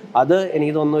 അപ്പോൾ അത്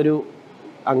എനിക്ക് തോന്നുന്നു ഒരു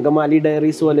അങ്കമാലി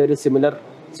ഡയറീസ് പോലെ ഒരു സിമിലർ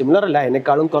അല്ല,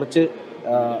 അതിനേക്കാളും കുറച്ച്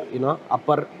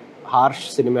അപ്പർ ഹാർഷ്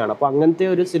സിനിമയാണ്. അപ്പോൾ അങ്ങനത്തെ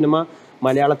ഒരു സിനിമ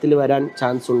മലയാളത്തിൽ വരാൻ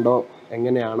ചാൻസ് ഉണ്ടോ?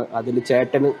 എങ്ങനെയാണ് അതിൽ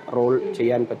ചേട്ടന് റോൾ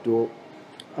ചെയ്യാൻ പറ്റുമോ?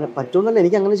 അല്ല, പറ്റുമെന്നല്ല,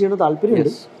 എനിക്ക് അങ്ങനെ ചെയ്യണമെന്ന്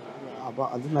താല്പര്യമുണ്ട്. അപ്പോൾ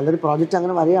അത് നല്ലൊരു പ്രോജക്റ്റ്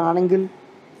അങ്ങനെ വരികയാണെങ്കിൽ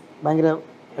ഭയങ്കര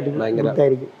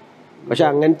അടിപൊളിയായിരിക്കും. പക്ഷെ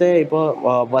അങ്ങനത്തെ ഇപ്പോൾ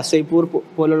വസൈപൂർ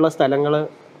പോലുള്ള സ്ഥലങ്ങൾ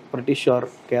ബ്രിട്ടീഷ് ഷുവർ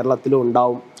കേരളത്തിലും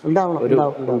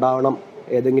ഉണ്ടാവണം.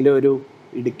 ഏതെങ്കിലും ഒരു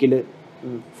ഇടുക്കിൽ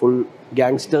ഫുൾ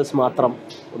ഗാങ്സ്റ്റേഴ്സ് മാത്രം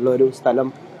ഉള്ള ഒരു സ്ഥലം.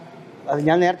 അത്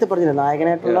ഞാൻ നേരത്തെ പറഞ്ഞില്ല,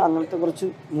 നായകനായിട്ടുള്ള അങ്ങനത്തെ കുറച്ച്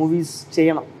മൂവീസ്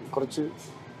ചെയ്യണം. കുറച്ച്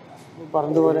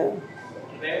പറഞ്ഞതുപോലെ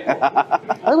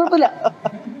അത്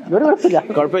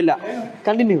കുഴപ്പമില്ല,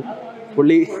 കണ്ടിന്യൂ.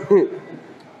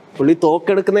 പുള്ളി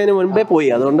തോക്കെടുക്കുന്നതിന് മുൻപേ പോയി,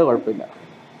 അതുകൊണ്ട് കുഴപ്പമില്ല.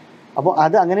 അപ്പോൾ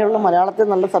അത് അങ്ങനെയുള്ള മലയാളത്തിൽ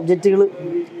നല്ല സബ്ജക്റ്റുകൾ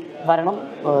വരണം,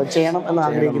 ചെയ്യണം എന്ന്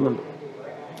ആഗ്രഹിക്കുന്നുണ്ട്.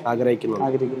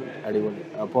 അടിപൊളി.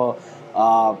 അപ്പോൾ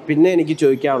പിന്നെ എനിക്ക്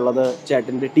ചോദിക്കാനുള്ളത്,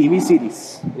 ചേട്ടൻ്റെ TV സീരീസ്,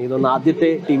 ഇതൊന്ന്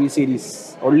ആദ്യത്തെ TV സീരീസ്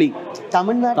ഒള്ളി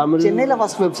ചെന്നൈയിലെ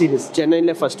ഫസ്റ്റ് വെബ്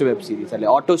സീരീസ് അല്ലേ,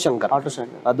 ഓട്ടോ ശങ്കർ.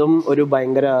 അതും ഒരു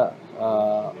ഭയങ്കര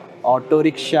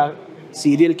ഓട്ടോറിക്ഷ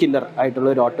സീരിയൽ കില്ലർ ആയിട്ടുള്ള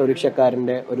ഒരു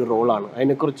ഓട്ടോറിക്ഷക്കാരൻ്റെ ഒരു റോളാണ്.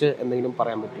 അതിനെക്കുറിച്ച് എന്തെങ്കിലും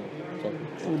പറയാൻ പറ്റുമോ?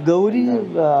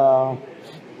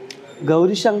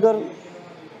 ഗൗരി ശങ്കർ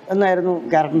എന്നായിരുന്നു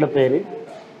ക്യാരക്ടറിൻ്റെ പേര്.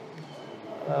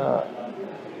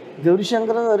 ഗൗരി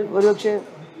ശങ്കർ ഒരുപക്ഷെ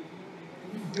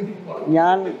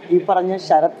ഞാൻ ഈ പറഞ്ഞ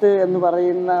ശരത്ത് എന്ന്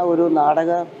പറയുന്ന ഒരു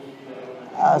നാടക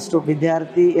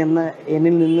വിദ്യാർത്ഥി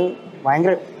എന്നിൽ നിന്ന്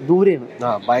ഭയങ്കര ദൂരെയാണ്,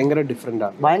 ഭയങ്കര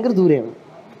ദൂരെയാണ്.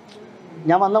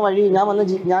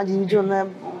 ഞാൻ ജീവിച്ചു വന്ന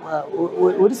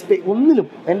ഒന്നിലും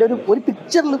എൻ്റെ ഒരു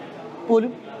പിക്ചറിൽ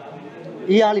പോലും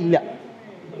ഇയാളില്ല.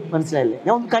 മനസ്സിലായില്ലേ?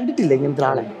 ഞാൻ ഒന്നും കണ്ടിട്ടില്ല ഇങ്ങനത്തെ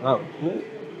ആളെ.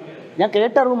 ഞാൻ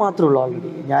കേട്ടറിവ് മാത്രമേ ഉള്ളൂ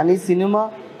ഓൾറെഡി. ഞാൻ ഈ സിനിമ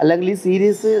അല്ലെങ്കിൽ ഈ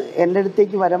സീരീസ് എൻ്റെ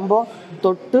അടുത്തേക്ക് വരുമ്പോൾ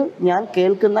തൊട്ട് ഞാൻ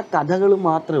കേൾക്കുന്ന കഥകൾ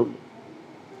മാത്രമേ ഉള്ളൂ.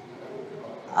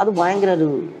 അത് ഭയങ്കര ഒരു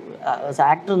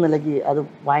ആക്ടർ നിലയ്ക്ക് അത്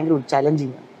ഭയങ്കര ഒരു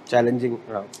ചലഞ്ചിങ്.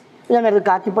 ഞാൻ കരുതി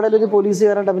കാക്കിപ്പടയിൽ ഒരു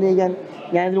പോലീസുകാരായിട്ട് അഭിനയിക്കാൻ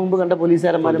ഞാൻ ഇതിനു മുമ്പ് കണ്ട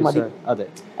പോലീസുകാരന്മാരും മതി.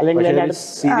 അല്ലെങ്കിൽ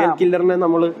സീരിയൽ കില്ലറിനെ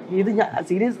നമ്മൾ ഇത്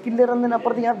സീരിയസ് കില്ലർ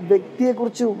എന്നതിനപ്പുറത്ത് ഞാൻ വ്യക്തിയെ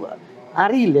കുറിച്ച്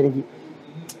അറിയില്ല.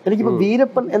 എനിക്കിപ്പോ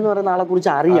വീരപ്പൻ എന്ന് പറയുന്ന ആളെ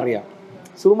കുറിച്ച് അറിയാം.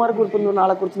 സുകുമാർ കുറിപ്പ് എന്ന് പറഞ്ഞ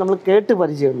ആളെ കുറിച്ച് നമ്മൾ കേട്ട്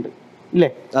പരിചയമുണ്ട് ഇല്ലേ?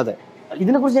 അതെ.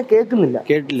 ഇതിനെ കുറിച്ച് ഞാൻ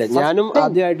കേട്ടില്ല. ഞാനും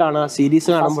ആദ്യമായിട്ടാണ് സീരീസ്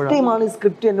കാണുമ്പോഴാണ് ഈ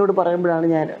സ്ക്രിപ്റ്റ് എന്നോട് പറയുമ്പോഴാണ്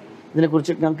ഞാൻ ഇതിനെ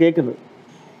കുറിച്ച് ഞാൻ കേൾക്കുന്നത്.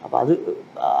 അപ്പൊ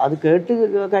അത് കേട്ട്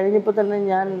കഴിഞ്ഞപ്പോൾ തന്നെ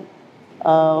ഞാൻ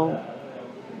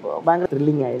ഭയങ്കര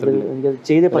ത്രില്ലിംഗ് ആയിരുന്നു.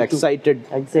 ചെയ്തേ പറ്റും.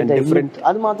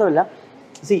 അത് മാത്രമല്ല,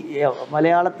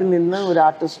 മലയാളത്തിൽ നിന്ന് ഒരു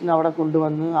ആർട്ടിസ്റ്റിനെ അവിടെ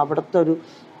കൊണ്ടുവന്ന് അവിടുത്തെ ഒരു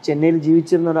ചെന്നൈയിൽ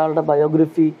ജീവിച്ചിരുന്ന ഒരാളുടെ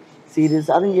ബയോഗ്രഫി സീരീസ്,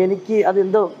 അത് എനിക്ക്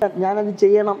അതെന്തോ ഞാനത്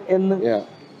ചെയ്യണം എന്ന്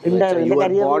ഉണ്ടായിരുന്നു.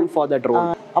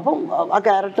 അപ്പം ആ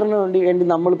ക്യാരക്ടറിന് വേണ്ടി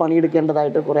നമ്മൾ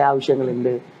പണിയെടുക്കേണ്ടതായിട്ട് കുറേ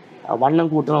ആവശ്യങ്ങളുണ്ട്. വണ്ണം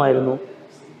കൂട്ടണമായിരുന്നു,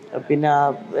 പിന്നെ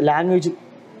ലാംഗ്വേജ്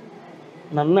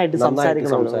നന്നായിട്ട്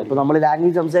സംസാരിക്കണം. ഇപ്പൊ നമ്മൾ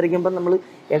ലാംഗ്വേജ് സംസാരിക്കുമ്പോൾ നമ്മൾ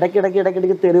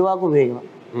ഇടയ്ക്കിടയ്ക്ക് തെരുവാക്ക് ഉപയോഗിക്കണം.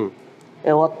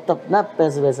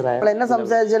 എന്നെ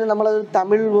സംസാരിച്ചാലും നമ്മളത്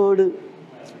തമിഴ് വേർഡ്,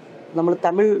 നമ്മൾ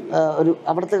തമിഴ് ഒരു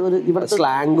അവിടുത്തെ ഒരു ഇവിടുത്തെ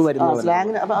സ്ലാങ്ങിന്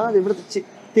ഇവിടുത്തെ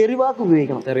തെരുവാക്ക്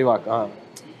ഉപയോഗിക്കണം.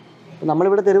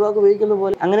 നമ്മളിവിടെ തെരുവാക്ക് ഉപയോഗിക്കുന്ന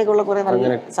പോലെ അങ്ങനെയൊക്കെയുള്ള കുറെ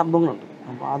നല്ല സംഭവങ്ങളുണ്ട്.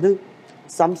 അപ്പൊ അത്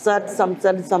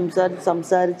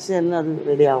സംസാരിച്ച് തന്നെ അത്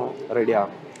റെഡിയാവണം.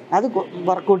 അത്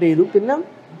വർക്കൗട്ട് ചെയ്തു. പിന്നെ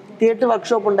തിയേറ്റർ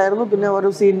വർക്ക്ഷോപ്പ് ഉണ്ടായിരുന്നു, പിന്നെ ഓരോ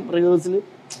സീൻ റിഹേഴ്സൽ,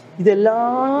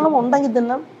 ഇതെല്ലാം ഉണ്ടെങ്കിൽ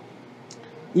തന്നെ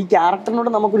ഈ ക്യാരക്ടറിനോട്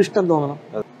നമുക്കൊരു ഇഷ്ടം തോന്നണം.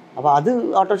 അപ്പൊ അത്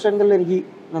ഓട്ടോ ഷങ്കറിൽ എനിക്ക്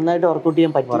നന്നായിട്ട് വർക്കൗട്ട്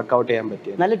ചെയ്യാൻ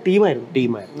പറ്റി. നല്ല ടീമായിരുന്നു,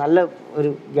 നല്ല ഒരു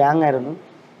ഗ്യാങ് ആയിരുന്നു.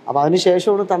 അപ്പൊ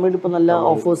അതിനുശേഷമാണ് തമിഴിൽ ഇപ്പൊ നല്ല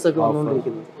ഓഫേഴ്സ് ഒക്കെ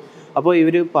വന്നുകൊണ്ടിരിക്കുന്നത്. അപ്പോൾ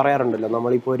ഇവർ പറയാറുണ്ടല്ലോ,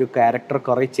 നമ്മളിപ്പോൾ ഒരു ക്യാരക്ടർ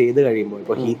കുറേ ചെയ്ത് കഴിയുമ്പോൾ,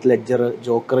 ഇപ്പോൾ ഹീത്ത് ലെഡ്ജർ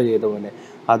ജോക്കർ ചെയ്ത പോലെ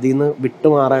അതിൽ നിന്ന്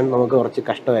വിട്ടുമാറാൻ നമുക്ക് കുറച്ച്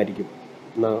കഷ്ടമായിരിക്കും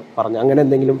എന്ന് പറഞ്ഞു. അങ്ങനെ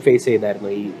എന്തെങ്കിലും ഫേസ് ചെയ്തായിരുന്നു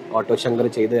ഈ ഓട്ടോ ശങ്കർ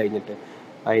ചെയ്ത് കഴിഞ്ഞിട്ട്?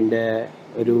 അതിൻ്റെ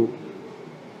ഒരു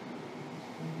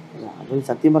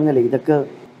സത്യം പറഞ്ഞല്ലേ, ഇതൊക്കെ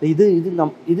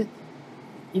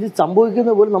ഇത്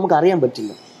സംഭവിക്കുന്ന പോലും നമുക്ക് അറിയാൻ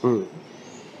പറ്റില്ല.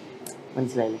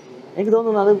 മനസ്സിലായില്ലേ? എനിക്ക്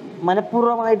തോന്നുന്നു അത്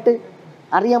മനഃപൂർവ്വമായിട്ട്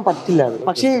അറിയാൻ പറ്റില്ല. അത്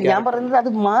പക്ഷേ ഞാൻ പറയുന്നത് അത്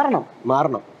മാറണം.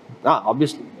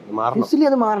 ഒബ്വിയസ്ലി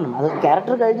അത് മാറണം. അത്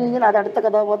ക്യാരക്ടർ കഴിഞ്ഞ് കഴിഞ്ഞാൽ അത് അടുത്ത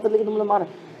കഥാപാത്രത്തിലേക്ക് നമ്മൾ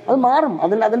മാറും.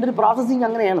 അതിൻ്റെ ഒരു പ്രോസസ്സിങ്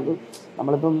അങ്ങനെയാണത്.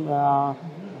 നമ്മളിപ്പം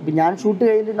ഞാൻ ഷൂട്ട്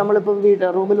കഴിഞ്ഞിട്ട് നമ്മളിപ്പം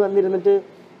റൂമിൽ വന്നിരുന്നിട്ട്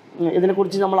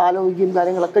ഇതിനെക്കുറിച്ച് നമ്മൾ ആലോചിക്കുകയും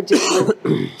കാര്യങ്ങളൊക്കെ ചെയ്ത്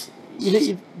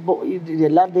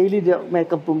എല്ലാ ഡെയിലി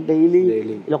മേക്കപ്പും ഡെയിലി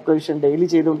ലൊക്കേഷൻ ഡെയിലി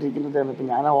ചെയ്തുകൊണ്ടിരിക്കുന്നതാണ്. ഇപ്പം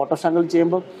ഞാൻ ഓട്ടോ ഷങ്കർ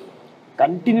ചെയ്യുമ്പോൾ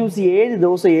കണ്ടിന്യൂസ് 7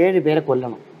 ദിവസം 7 പേരെ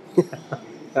കൊല്ലണം.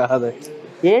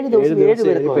 7 ദിവസം 7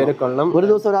 പേരെ കൊല്ലണം. ഒരു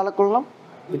ദിവസം ഒരാളെ കൊല്ലണം,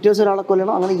 പിറ്റേ ദിവസം ഒരാളെ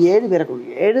കൊല്ലണം, അങ്ങനെ 7 പേരെ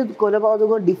കൊല്ലണം. 7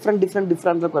 കൊലപാതകവും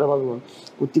ഡിഫറെൻറ്റ് കൊലപാതകമാണ്.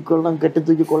 കുത്തിക്കൊള്ളണം,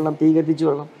 കെട്ടിത്തൂക്കിക്കൊള്ളണം, തീ കത്തിച്ച്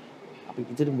കൊള്ളണം. അപ്പം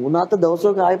ഇതൊരു 3-ാമത്തെ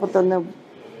ദിവസമൊക്കെ ആയപ്പോൾ തന്നെ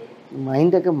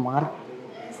മൈൻഡൊക്കെ മാറി.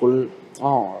 ഫുൾ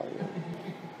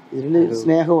ഇതിൽ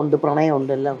സ്നേഹമുണ്ട്,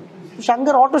 പ്രണയമുണ്ട്, എല്ലാം.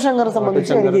 ഓട്ടോ ശങ്കറെ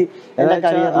സംബന്ധിച്ച്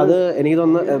എനിക്ക്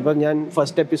തോന്നുന്നു, ഇപ്പൊ ഞാൻ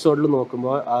ഫസ്റ്റ് എപ്പിസോഡിൽ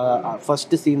നോക്കുമ്പോൾ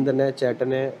ഫസ്റ്റ് സീൻ തന്നെ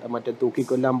ചേട്ടനെ മറ്റേ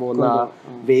തൂക്കിക്കൊല്ലാൻ പോകുന്ന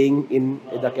വേയിങ് ഇൻ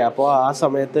ഇതൊക്കെ. അപ്പോൾ ആ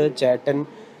സമയത്ത് ചേട്ടൻ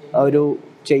ഒരു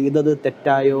ചെയ്തത്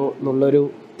തെറ്റായോ എന്നുള്ളൊരു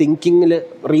തിങ്കിങ്ങില്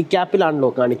റീക്യാപ്പിലാണല്ലോ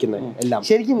കാണിക്കുന്നത് എല്ലാം.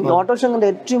 ശരിക്കും ഓട്ടോ ശങ്കറിന്റെ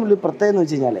ഏറ്റവും വലിയ പ്രത്യേകത എന്ന്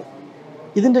വെച്ച് കഴിഞ്ഞാല്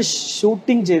ഇതിന്റെ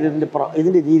ഷൂട്ടിംഗ് ചെയ്തതിന്റെ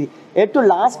ഇതിന്റെ രീതി, ഏറ്റവും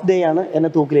ലാസ്റ്റ് ഡേ ആണ് എന്നെ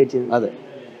തൂക്കിലേറ്റ് ചെയ്തത്. അതെ,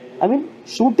 ഐ മീൻ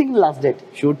ഷൂട്ടിംഗിന്റെ ലാസ്റ്റ് ഡേറ്റ്.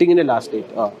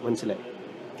 മനസ്സിലായി.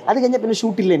 അത് കഴിഞ്ഞ പിന്നെ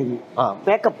ഷൂട്ടില്ല എനിക്ക്.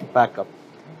 പാക്കപ്പ്.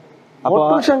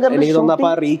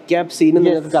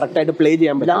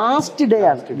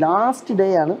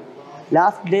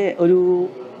 ലാസ്റ്റ് ഡേ ഒരു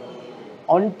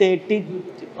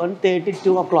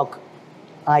 1:32 o'clock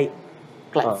ആയി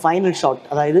ഫൈനൽ ഷോട്ട്.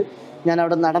 അതായത് ഞാൻ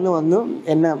അവിടെ നടന്നു വന്നു,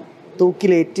 എന്നെ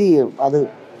തൂക്കിലേറ്റി അത്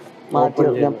മാറ്റി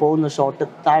ഞാൻ പോകുന്ന ഷോട്ട്,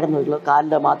 താഴ്ന്ന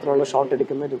കാലിന്റെ മാത്രമുള്ള ഷോട്ട്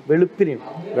എടുക്കുന്ന ഒരു വെളുപ്പിനെ.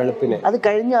 അത്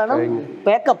കഴിഞ്ഞാണ്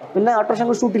പാക്കപ്പ്. പിന്നെ ഓട്ടോ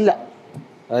ശങ്കർ ഷൂട്ടില്ല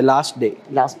ലാസ്റ്റ് ഡേ.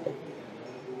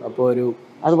 അപ്പോൾ ഒരു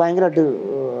അത് ഭയങ്കരമായിട്ട്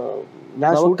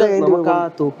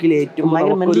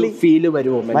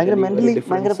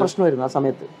ഭയങ്കര പ്രശ്നമായിരുന്നു ആ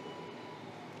സമയത്ത്.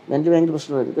 ഭയങ്കര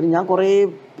പ്രശ്നമായിരുന്നു. ഞാൻ കുറേ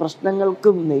പ്രശ്നങ്ങൾക്ക്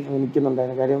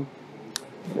നിൽക്കുന്നുണ്ടായിരുന്നു. കാര്യം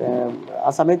ആ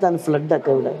സമയത്താണ്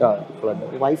ഫ്ലഡൊക്കെ. ഇവിടെ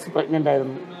വൈഫ് പ്രഗ്നന്റ്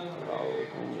ആയിരുന്നു,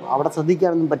 അവിടെ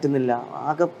ശ്രദ്ധിക്കാനൊന്നും പറ്റുന്നില്ല.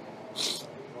 ആകെ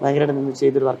ഭയങ്കരമായിട്ട് നിന്ന്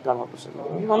ചെയ്തൊരു വർക്കാണ്. പ്രശ്നം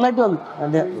നന്നായിട്ട് വന്നു.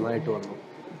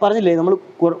 പറഞ്ഞില്ലേ, നമ്മൾ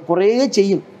കുറേ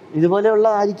ചെയ്യും, ഇതുപോലെയുള്ള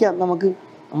ആയിരിക്കാം നമുക്ക്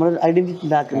നമ്മൾ ഐഡന്റിറ്റി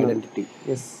ഉണ്ടാക്കുന്നത്.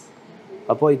 യെസ്.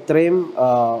 അപ്പോൾ ഇത്രയും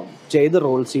ചെയ്ത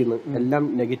റോൾസിൽ നിന്ന് എല്ലാം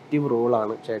നെഗറ്റീവ്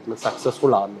റോളാണ് ചേട്ടന്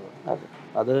സക്സസ്ഫുൾ ആവുന്നത്.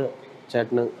 അത്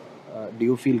ചേട്ടന് do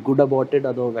you feel good about it,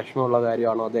 അതോ വിഷമമുള്ള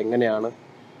കാര്യമാണോ, അത് എങ്ങനെയാണ്?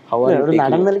 ഒരു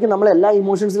നടൻ നിലയ്ക്ക് നമ്മൾ എല്ലാ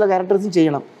ഇമോഷൻസിലെ ക്യാരക്ടേഴ്സും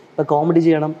ചെയ്യണം. ഇപ്പം കോമഡി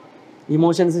ചെയ്യണം,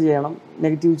 ഇമോഷൻസ് ചെയ്യണം,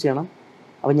 നെഗറ്റീവ് ചെയ്യണം.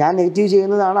 അപ്പം ഞാൻ നെഗറ്റീവ്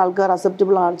ചെയ്യുന്നതാണ് ആൾക്കാർ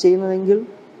അക്സെപ്റ്റബിൾ ആണ് ചെയ്യുന്നതെങ്കിൽ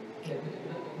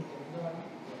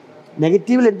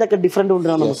നെഗറ്റീവിൽ എന്തൊക്കെ ഡിഫറൻറ്റ്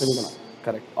കൊണ്ടുവരാൻ നമ്മൾ ശ്രമിക്കണം.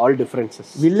 All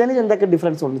differences. വില്ലനിൽ എന്തൊക്കെ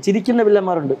ഡിഫറൻസ് ഉണ്ട്? ചിരിക്കുന്ന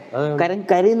വില്ലന്മാരുണ്ട്,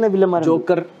 കരയുന്ന വില്ലന്മാരുണ്ട്.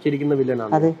 ജോക്കർ ചിരിക്കുന്ന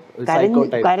വില്ലനാണ്. അതെ,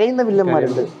 കരയുന്ന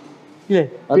വില്ലന്മാരുണ്ട്, ഇല്ലേ?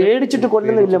 പേടിച്ചിട്ട്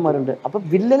കൊല്ലുന്ന വില്ലന്മാരുണ്ട്. അപ്പൊ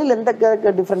വില്ലനിൽ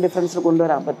എന്തൊക്കെ ഡിഫറൻസ്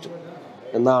കൊണ്ടുവരാൻ പറ്റും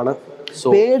എന്നാണ്.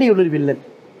 പേടിയുള്ളൊരു വില്ലൻ,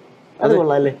 അത്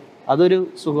കൊള്ളാം അല്ലേ? അതൊരു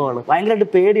സുഖമാണ്. ഭയങ്കരമായിട്ട്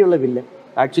പേടിയുള്ള വില്ലൻ.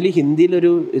 ആക്ച്വലി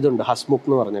ഹിന്ദിയിലൊരു ഇതുണ്ട്, ഹസ്മുഖ്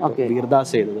എന്ന് പറഞ്ഞിട്ട്,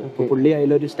 വീർദാസ് ചെയ്തത്. ഇപ്പൊ പുള്ളി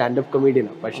അതിലൊരു സ്റ്റാൻഡപ്പ്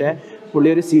കൊമീഡിയനാണ്, പക്ഷെ പുള്ളി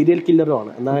ഒരു സീരിയൽ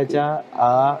കില്ലറുമാണ്. എന്താ വെച്ചാൽ ആ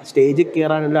സ്റ്റേജിൽ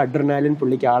കയറാനുള്ള അഡ്രിനാലിൻ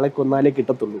പുള്ളിക്ക് ആളെ കൊന്നാലേ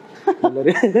കിട്ടത്തുള്ളൂ.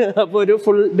 അപ്പൊ ഒരു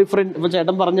ഫുൾ ഡിഫറെന്റ്. ഇപ്പൊ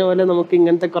ചേട്ടൻ പറഞ്ഞ പോലെ നമുക്ക്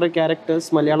ഇങ്ങനത്തെ കുറെ ക്യാരക്ടേഴ്സ്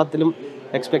മലയാളത്തിലും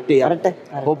എക്സ്പെക്ട് ചെയ്യാം,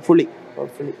 ഹോപ്പ്ഫുള്ളി.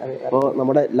 അപ്പോൾ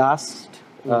നമ്മുടെ ലാസ്റ്റ്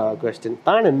ക്വസ്റ്റ്യൻ,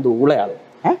 താൻ എന്ത് ഊളയാണ്,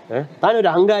 താൻ ഒരു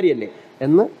അഹങ്കാരിയല്ലേ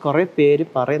എന്ന് കുറെ പേര്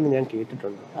പറയുന്നത് ഞാൻ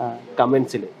കേട്ടിട്ടുണ്ട്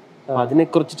കമന്റ്സിൽ.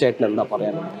 അതിനെക്കുറിച്ച് ചേട്ടൻ എന്താ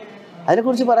പറയാനുള്ളത്?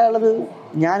 അതിനെക്കുറിച്ച് പറയാനുള്ളത്,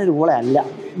 ഞാനൊരു ഊളയല്ല,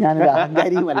 ഞാനൊരു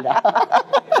അഹങ്കാരിയുമല്ല.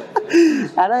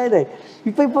 അതായത്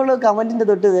ഇപ്പോൾ കമന്റിന്റെ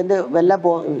തൊട്ട് എൻ്റെ എല്ലാ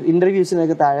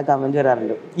ഇന്റർവ്യൂസിനൊക്കെ താഴെ കമന്റ്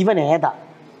വരാറുണ്ട്, ഇവൻ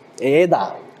ഏതാ.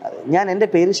 ഞാൻ എൻ്റെ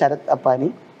പേര് ശരത് അപ്പാനി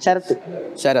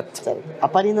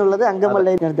എന്നുള്ളത്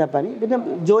അങ്കമലൈ ശരത് അപ്പാനി. പിന്നെ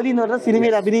ജോലി എന്ന് പറഞ്ഞാൽ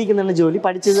സിനിമയിൽ അഭിനയിക്കുന്നതാണ് ജോലി.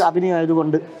 പഠിച്ചത് അഭിനയം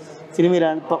ആയതുകൊണ്ട്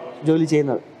സിനിമയിലാണ് ഇപ്പം ജോലി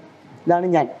ചെയ്യുന്നത്. ഇതാണ്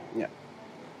ഞാൻ.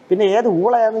 പിന്നെ ഏത്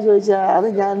ഊളയാന്ന് ചോദിച്ചാൽ അത്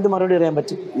ഞാൻ എന്ത് മറുപടി പറയാൻ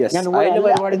പറ്റും?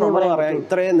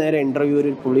 ഇത്രയും നേരം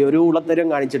ഇന്റർവ്യൂവിൽ പുള്ളി ഒരു ഉളത്തരം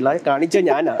കാണിച്ചിട്ടില്ല, കാണിച്ച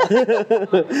ഞാനാ.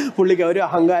 പുള്ളിക്ക് ഒരു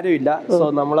അഹങ്കാരം ഇല്ല. സോ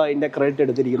നമ്മൾ അതിന്റെ ക്രെഡിറ്റ്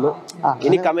എടുത്തിരിക്കുന്നു.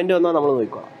 ഇനി കമന്റ് വന്നാൽ നമ്മൾ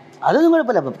നോക്കുക, അതൊന്നും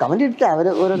കുഴപ്പമില്ല. കമന്റ് ഇട്ടാ അവർ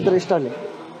ഓരോരുത്തരും ഇഷ്ടമല്ലേ.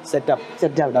 സെറ്റപ്പ്.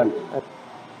 സെറ്റ്.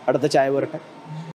 അടുത്ത ചായ പോരട്ടെ.